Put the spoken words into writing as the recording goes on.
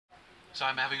So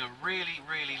I'm having a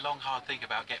really long hard think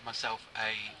about getting myself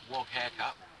a wog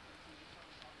haircut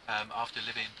after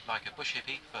living like a bush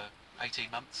hippie for 18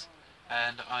 months.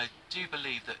 And I do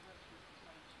believe that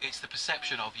it's the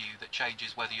perception of you that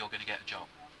changes whether you're going to get a job.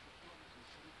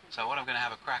 So what I'm going to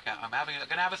have a crack at, I'm going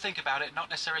to have a think about it, not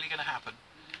necessarily going to happen,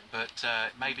 but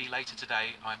maybe later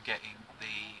today I'm getting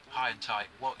the high and tight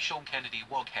Sean Kennedy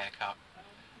wog haircut,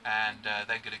 and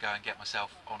then going to go and get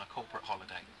myself on a corporate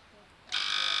holiday.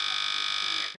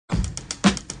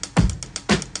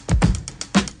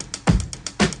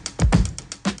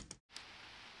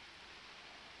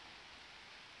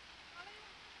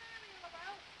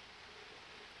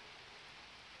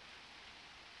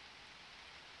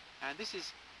 And this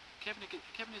is Kevin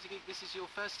is a geek. This is your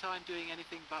first time doing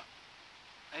anything but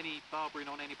any barbering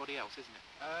on anybody else, isn't it?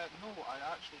 No, I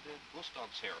actually did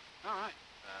Gustav's hair. All right.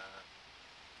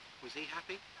 Was he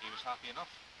happy? He was happy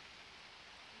enough.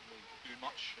 Didn't really do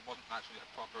much. It wasn't actually a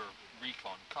proper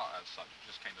recon cut as such. It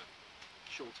was just kind of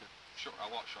Shorter. a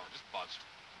lot shorter, just buzzed.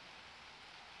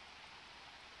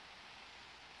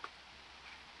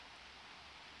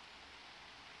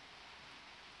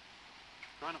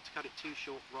 Try not to cut it too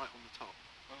short right on the top.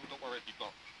 Well, don't worry, you've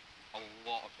got a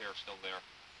lot of hair still there.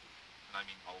 And I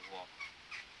mean a lot.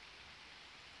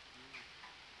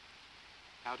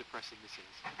 How depressing this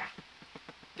is.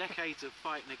 Decades of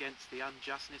fighting against the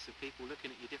unjustness of people looking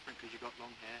at you different because you've got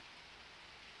long hair.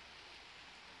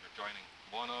 And you're joining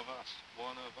one of us.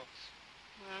 Well,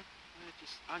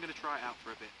 I'm going to try it out for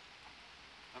a bit.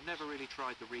 I've never really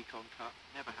tried the recon cut,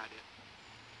 never had it.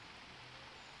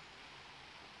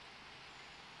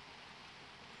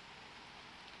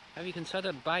 Have you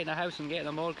considered buying a house and getting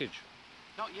a mortgage?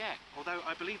 Not yet, although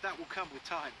I believe that will come with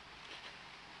time.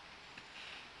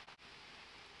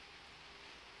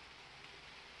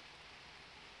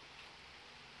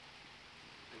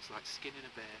 It's like skinning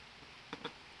a bear.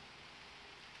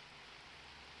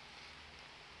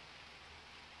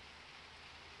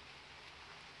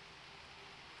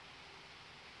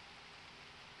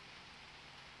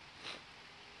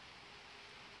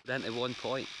 Then to one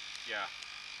point. Yeah.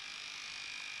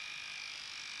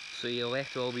 So you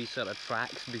left all these sort of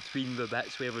tracks between the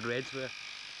bits where the reds were.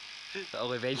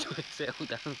 That'll eventually settle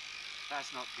down.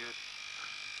 That's not good.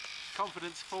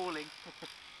 Confidence falling.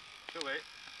 Too late.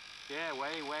 Yeah,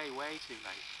 way too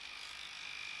late.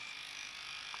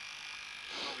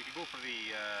 Well, we could go for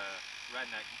the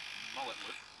redneck mullet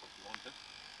look if you wanted.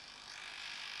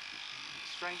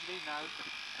 Strangely, no.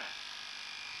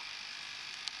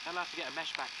 I'll have to get a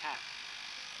mesh back cap.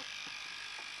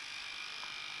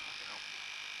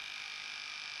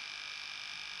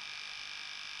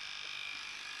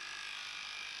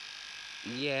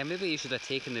 Yeah, maybe you should have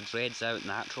taken the dreads out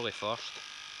naturally first.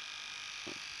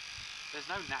 There's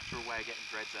no natural way of getting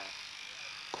dreads out.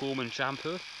 Comb and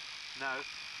shampoo? No,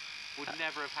 would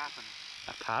never have happened.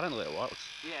 Apparently it works.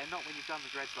 Yeah, not when you've done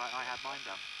the dreads like I had mine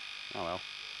done. Oh well.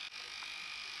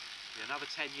 Yeah, another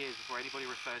 10 years before anybody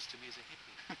refers to me as a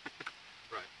hippie.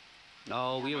 Right.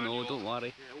 No, we'll know, don't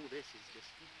worry. Yeah, all this is just...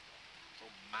 It's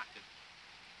all matted.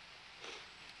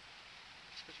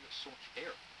 It's because you've got so much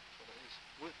hair. That's what it is.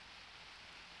 What?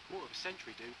 Quarter of a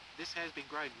century, dude. This hair's been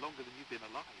growing longer than you've been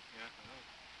alive. Yeah, I know.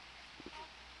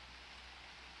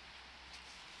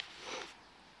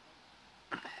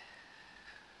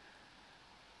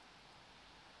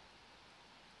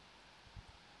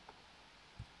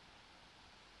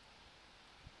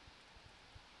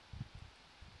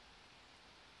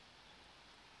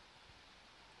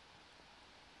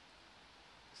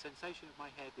 The sensation of my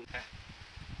hair being...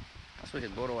 That's why we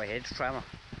could borrow a hedge trimmer.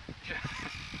 Yeah.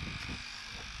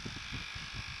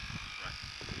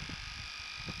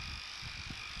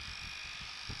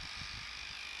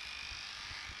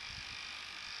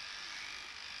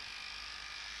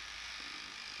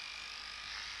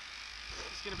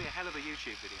 It's going to be a hell of a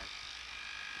YouTube video.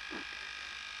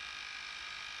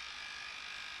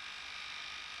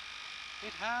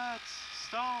 It hurts!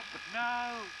 Stop!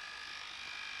 No!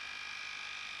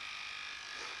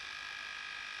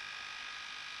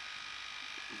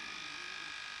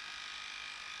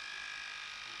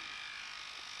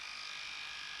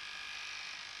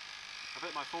 I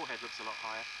bet my forehead looks a lot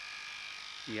higher.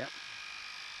 Yep.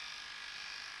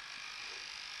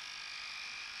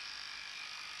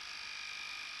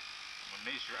 I'm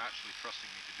amazed you're actually trusting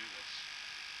me to do this.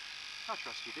 I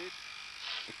trust you, dude.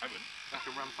 I wouldn't. I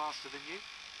can run faster than you.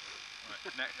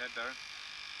 Right, neck head down.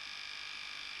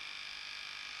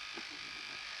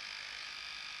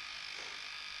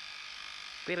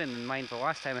 Bearing in mind the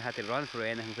last time I had to run through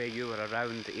anything where you were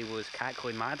around, he was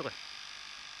cackling madly.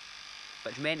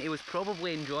 Which meant he was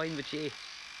probably enjoying the chase.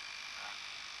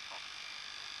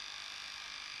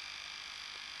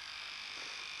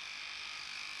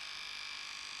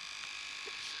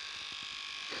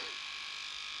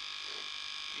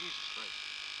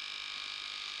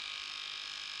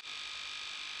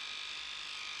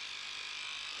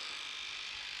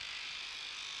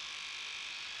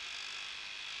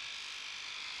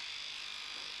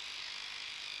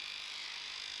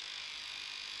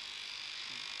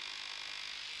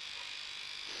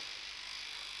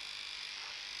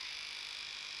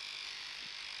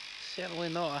 Certainly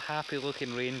not a happy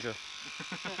looking Ranger.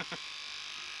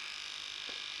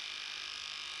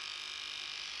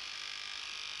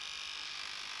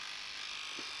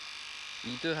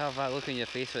 You do have that look on your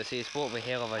face that says, what the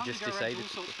hell have I just decided all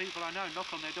sorts of people I know,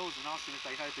 knock on their doors and ask them if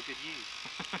they heard the good news.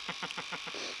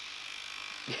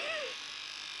 I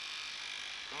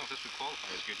don't know if this would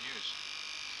qualify as good news.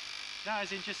 No,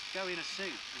 as in just go in a suit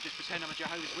and just pretend I'm a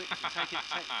Jehovah's Witness and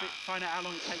find out how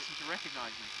long it takes them to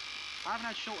recognise me. I haven't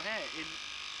had short hair in...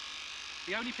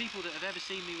 The only people that have ever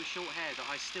seen me with short hair that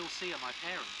I still see are my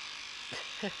parents.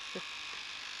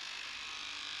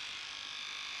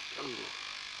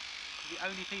 The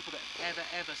only people that have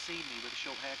ever seen me with a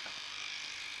short haircut.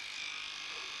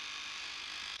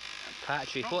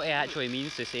 Patrick, what it actually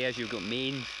means to say is you've got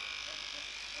mange.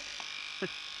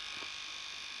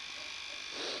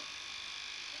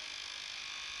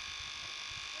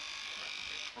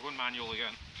 We're going manual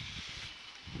again.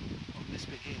 On this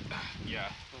bit here. Yeah.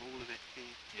 Or all of it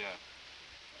here. Yeah.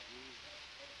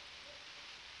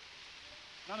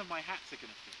 None of my hats are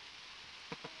going to fit.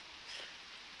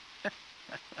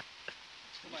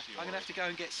 I'm going to have to go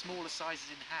and get smaller sizes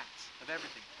in hats of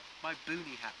everything. My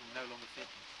boonie hat will no longer fit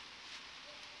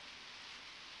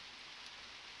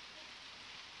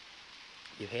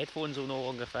me. Your headphones will no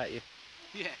longer fit you.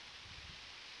 Yeah.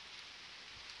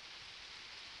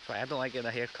 That's why I don't like getting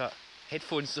a haircut.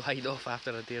 Headphones slide off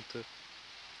after a day or two.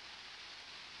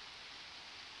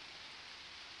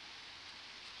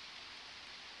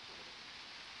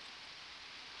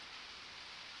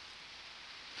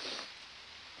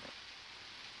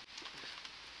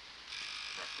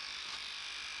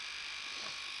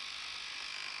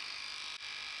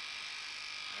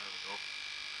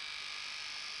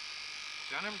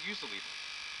 See, I never used the lever.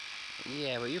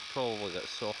 Yeah, but you've probably got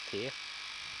soft hair.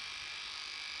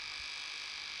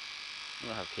 You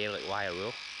don't have hair like wire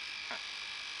wool.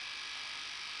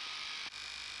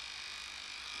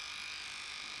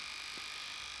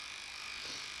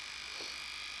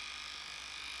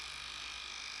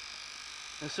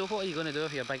 And so what are you going to do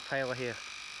with your big pile of hair?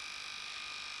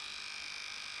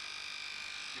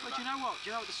 But do you know what? Do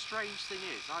you know what the strange thing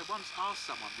is? I once asked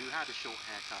someone who had a short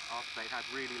haircut after they'd had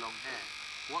really long hair,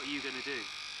 what are you going to do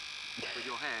with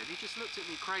your hair? And he just looked at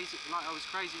me crazy, like I was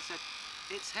crazy, and said,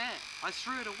 it's hair. I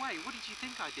threw it away. What did you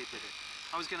think I did with it?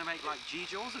 I was going to make like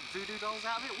G-Jaws and voodoo dolls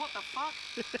out of it? What the fuck?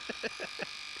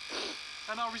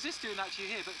 And I'll resist doing that to you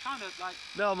here, but kind of like...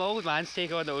 No, my old man's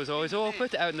take on it was always, oh, I'll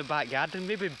put it out in the back garden,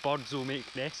 maybe birds will make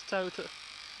nests out of it.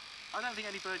 I don't think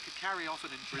any bird could carry off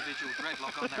an individual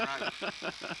dreadlock on their own.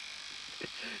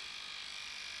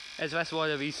 Is this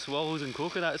one of these swallows and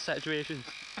coconut situations?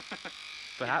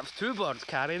 Perhaps two birds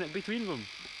carrying it between them.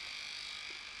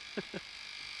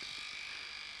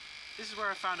 This is where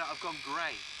I found out I've gone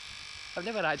grey. I've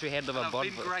never actually heard of a bird.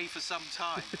 I've been grey for some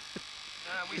time.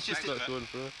 We It's just specks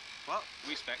of it. What?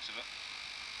 We specks of it.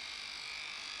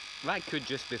 That could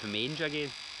just be from mange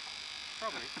again.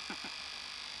 Probably.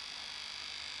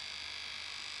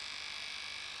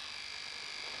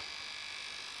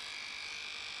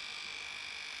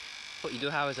 What you do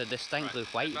have is a distinctly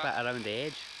white bit around the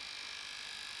edge.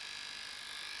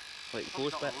 Like the Probably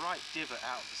close got bit. a right divot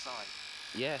out of the side.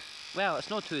 Yeah. Well, it's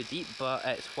not too deep, but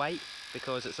it's white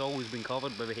because it's always been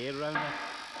covered by the hair around there.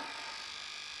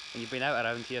 And you've been out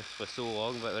around here for so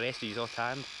long, but the rest of you's all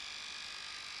tanned.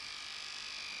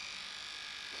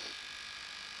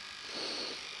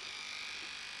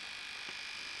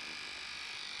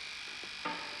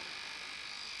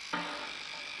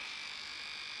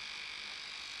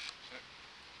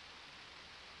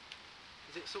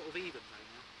 Is it sort of even though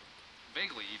now?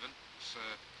 Vaguely even. It's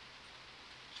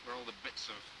where all the bits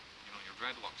of, you know, your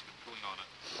dreadlocks have been pulling on it.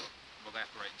 From the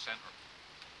left, right and centre.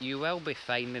 You will be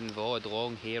finding the odd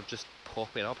long hair just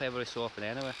popping up every so often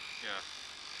anyway. Yeah.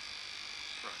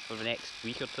 Right. For the next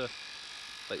week or two.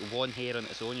 Like one hair on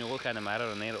its own, you'll look in the mirror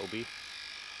and there it'll be.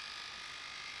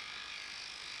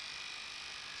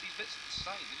 These bits at the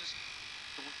side, they just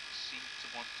don't seem to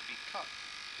want to be cut.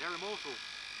 They're immortal.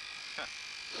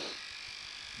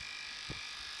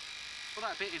 Well,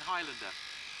 that bit in Highlander.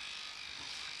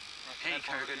 Hey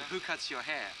Kurgan, who cuts your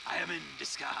hair? I am in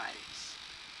disguise.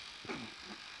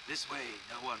 This way,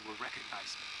 no one will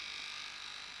recognize me.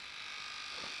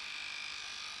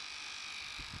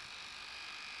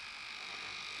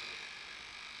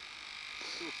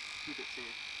 Ooh, few bits here.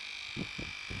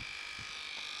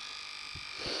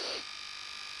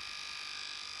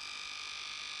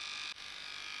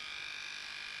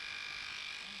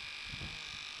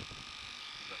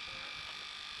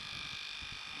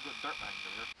 You've got dirt behind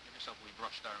you there. Give yourself a wee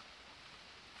brush down.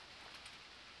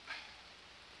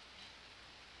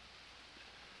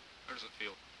 does it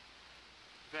feel?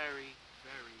 Very,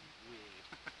 very weird.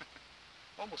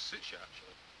 Almost suits you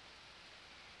actually.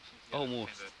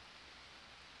 Almost. Kinda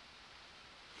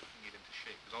get into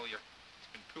shape because it's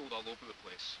been pulled all over the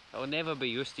place. I'll never be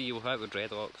used to you without the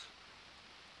dreadlocks.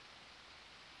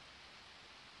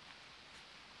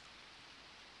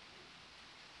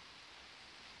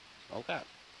 Okay.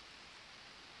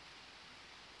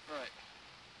 Right.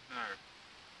 Now,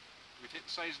 we take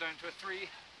the size down to a 3.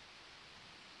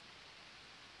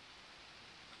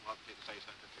 We'll have to take the size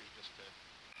down to 3 just to...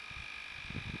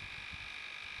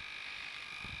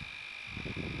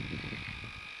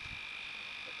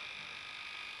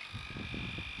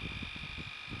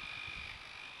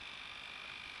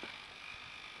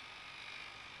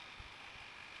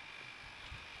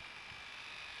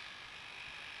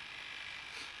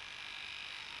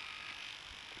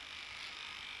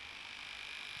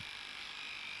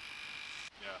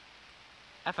 Yeah.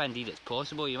 If indeed it's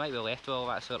possible, you might be left with all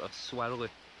that sort of swirly.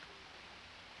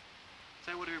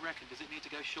 So what do we reckon? Does it need to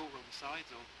go shorter on the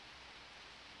sides or?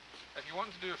 If you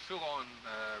want to do a full-on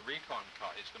Raycon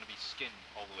cut, it's going to be skin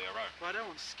all the way around. Well, I don't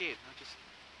want skin, I just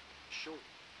short.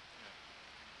 Yeah.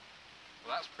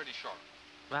 Well, that's pretty short.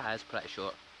 That is pretty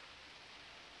short.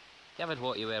 Given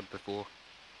what you were before.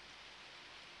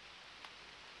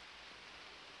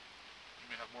 You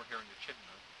may have more hair on your chin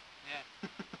now. Yeah.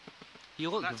 You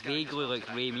look That's going vaguely just like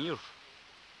onto Ray that Muir.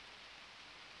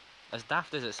 As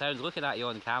daft as it sounds, looking at you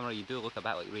on camera, you do look a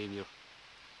bit like Ray Muir.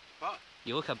 What?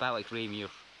 You look a bit like Ray Muir.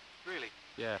 Really?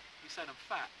 Yeah. You said I'm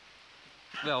fat.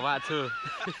 Well, that too.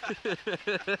 I'm going to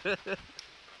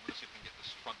see if I can get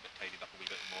this front bit tidied up a wee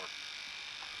bit more.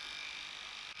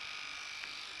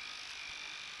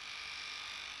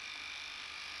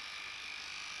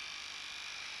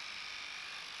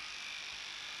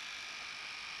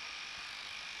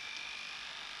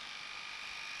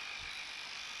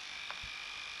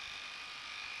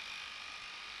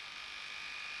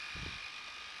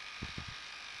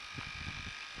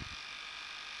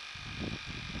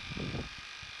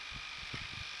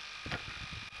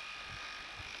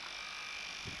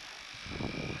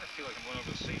 I feel like I'm going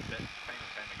over the same bit time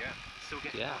and time again. Still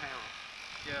getting Yeah. more hair on.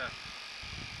 Yeah.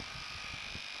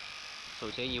 So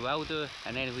then you will do,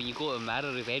 and then when you go to the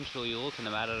mirror, eventually you look in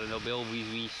the mirror and there'll be all these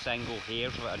wee single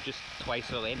hairs that are just twice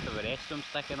the length of the rest of them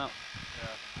sticking up.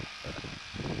 Yeah.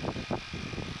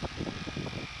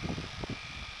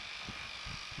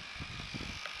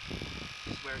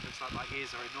 This is where it looks like my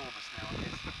ears are enormous now, I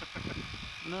guess.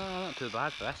 No, not too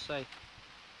bad for this side.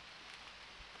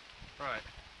 Right.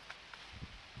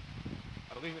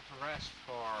 I'll leave it to rest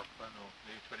for, I don't know,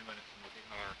 maybe 20 minutes and we'll take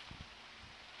another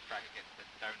drag it, get it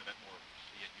down a bit more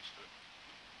so you get used to it.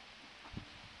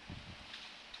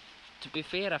 To be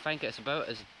fair, I think it's about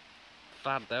as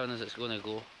far down as it's going to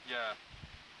go. Yeah.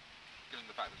 Given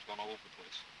the fact that it's gone all over the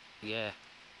place. Yeah.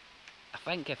 I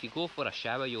think if you go for a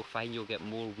shower, you'll find you'll get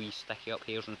more wee sticky up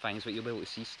hairs and things that you'll be able to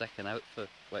see sticking out for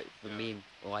like the main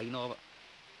line of it.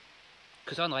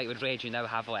 Because unlike with dreads, you now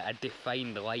have like a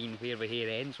defined line where the hair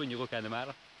ends when you look in the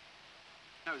mirror.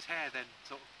 No, it's hair then,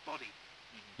 sort of body.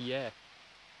 Yeah.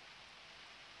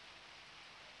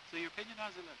 So your opinion,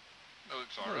 how's it look? It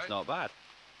looks Well, alright. it's not bad.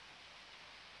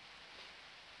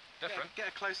 Different. Get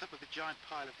a close-up of a giant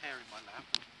pile of hair in my lap.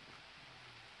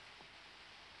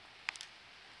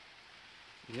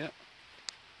 Yeah.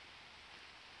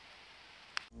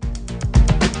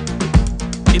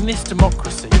 In this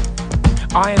democracy,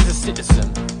 I as a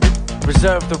citizen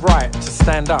reserve the right to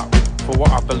stand up for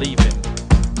what I believe in.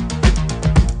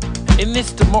 In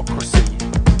this democracy,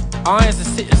 I as a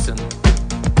citizen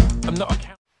am not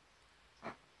accountable.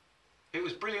 It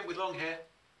was brilliant with long hair,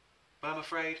 but I'm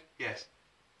afraid, yes,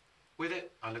 with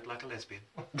it, I look like a lesbian.